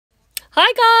Hi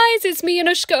guys, it's me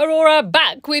Anushka Arora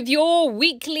back with your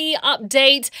weekly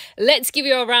update. Let's give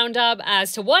you a roundup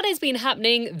as to what has been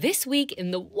happening this week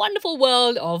in the wonderful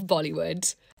world of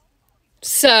Bollywood.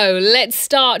 So let's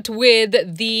start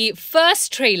with the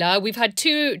first trailer. We've had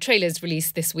two trailers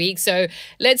released this week. So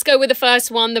let's go with the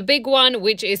first one, the big one,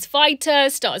 which is Fighter,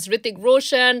 stars Hrithik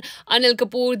Roshan, Anil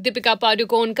Kapoor, Deepika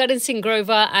Padukone, Karan Singh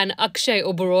Grover and Akshay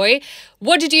Oberoi.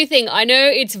 What did you think? I know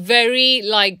it's very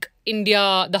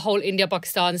India, the whole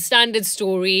India-Pakistan standard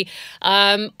story.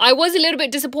 I was a little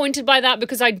bit disappointed by that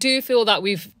because I do feel that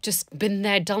we've just been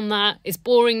there, done that. It's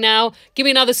boring now. Give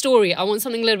me another story. I want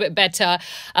something a little bit better.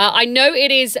 I know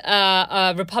it is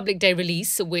a Republic Day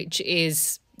release, which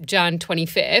is Jan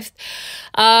 25th.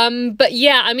 But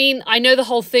yeah, I mean, I know the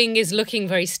whole thing is looking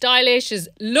very stylish, is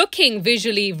looking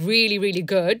visually really, really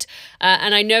good.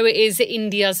 And I know it is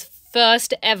India's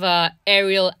first ever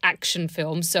aerial action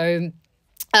film. So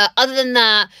other than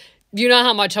that, you know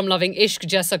how much I'm loving Ishq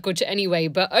Jaisa Kuch anyway.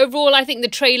 But overall, I think the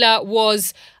trailer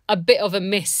was a bit of a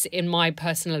miss in my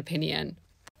personal opinion.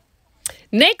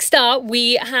 Next up,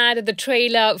 we had the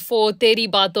trailer for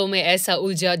Teri Baaton Mein Aisa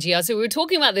Ulja Jiya. So we were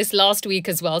talking about this last week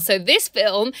as well. So this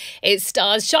film, it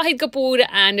stars Shahid Kapoor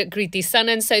and Kriti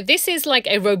Sanon. So this is like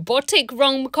a robotic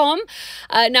rom-com.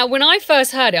 Now, when I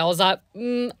first heard it, I was like,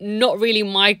 not really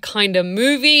my kind of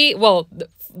movie. Well,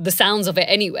 the sounds of it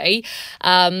anyway.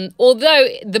 Although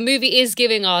the movie is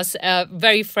giving us a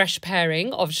very fresh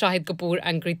pairing of Shahid Kapoor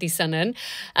and Kriti Sanon.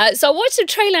 So I watched the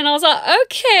trailer and I was like,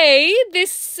 okay,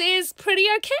 this is pretty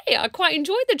okay. I quite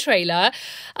enjoyed the trailer.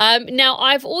 Now,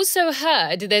 I've also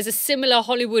heard there's a similar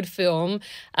Hollywood film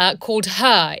called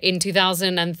Her in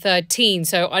 2013.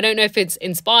 So I don't know if it's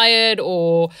inspired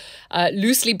or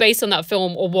loosely based on that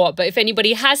film or what. But if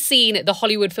anybody has seen the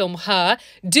Hollywood film Her,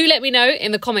 do let me know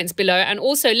in the comments below. And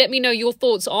also let me know your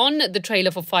thoughts on the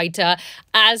trailer for Fighter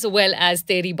as well as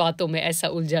Teri Baaton Mein Aisa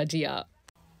Ulja Jiya.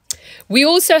 We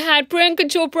also had Priyanka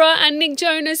Chopra and Nick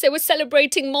Jonas. They were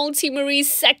celebrating Malti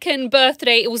Marie's second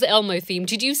birthday. It was Elmo themed.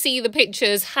 Did you see the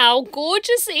pictures? How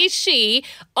gorgeous is she?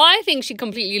 I think she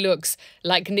completely looks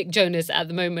like Nick Jonas at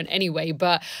the moment anyway.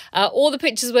 But all the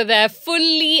pictures were there,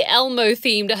 fully Elmo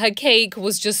themed. Her cake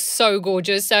was just so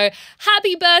gorgeous. So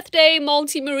happy birthday,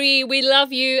 Malti Marie. We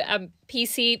love you. And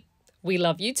PC, we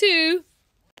love you too.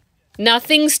 Now,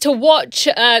 things to watch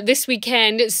this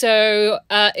weekend. So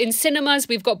in cinemas,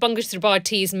 we've got Pankaj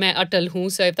Tripaঠি's Main Atal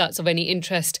Hoon. So if that's of any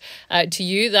interest to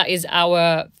you, that is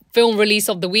our film release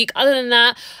of the week. Other than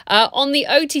that, on the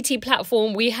OTT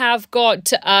platform, we have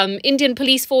got Indian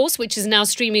Police Force, which is now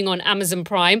streaming on Amazon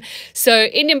Prime. So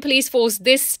Indian Police Force,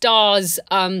 this stars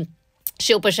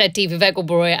Shilpa Shetty, Vivek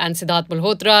Oberoi and Siddharth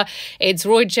Malhotra. It's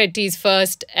Rohit Shetty's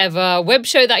first ever web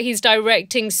show that he's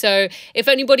directing. So if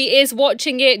anybody is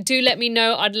watching it, do let me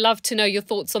know. I'd love to know your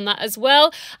thoughts on that as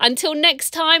well. Until next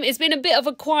time, it's been a bit of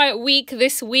a quiet week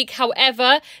this week.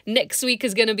 However, next week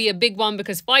is going to be a big one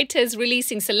because Fighter's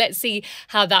releasing. So let's see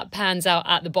how that pans out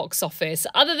at the box office.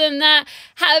 Other than that,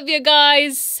 have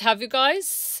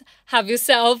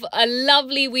yourself a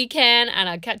lovely weekend and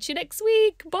I'll catch you next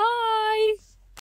week. Bye.